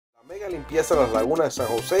Mega limpieza las lagunas de San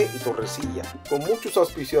José y Torrecilla. Con muchos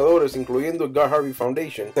auspiciadores, incluyendo el Guy Harvey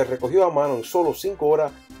Foundation, se recogió a mano en solo 5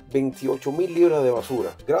 horas 28,000 libras de basura.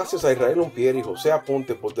 Gracias a Israel Lumpier y José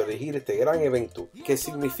Aponte por dirigir este gran evento que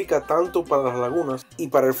significa tanto para las lagunas y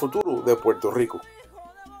para el futuro de Puerto Rico.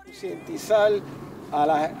 Concientizar a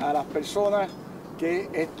las personas que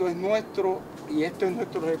esto es nuestro y esto es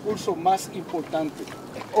nuestro recurso más importante.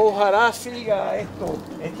 Ojalá siga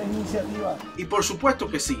esta iniciativa. Y por supuesto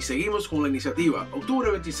que sí, seguimos con la iniciativa.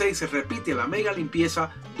 Octubre 26 se repite la Mega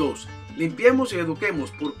Limpieza 2. Limpiemos y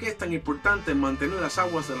eduquemos por qué es tan importante mantener las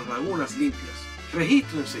aguas de las lagunas limpias.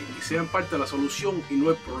 Regístrense y sean parte de la solución y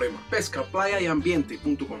no el problema. Pesca, playa y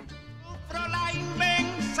ambiente.com. La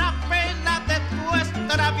inmensa pena de tu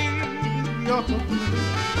extravío.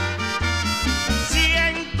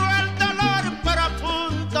 Siento el dolor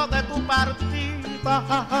profundo de tu partida.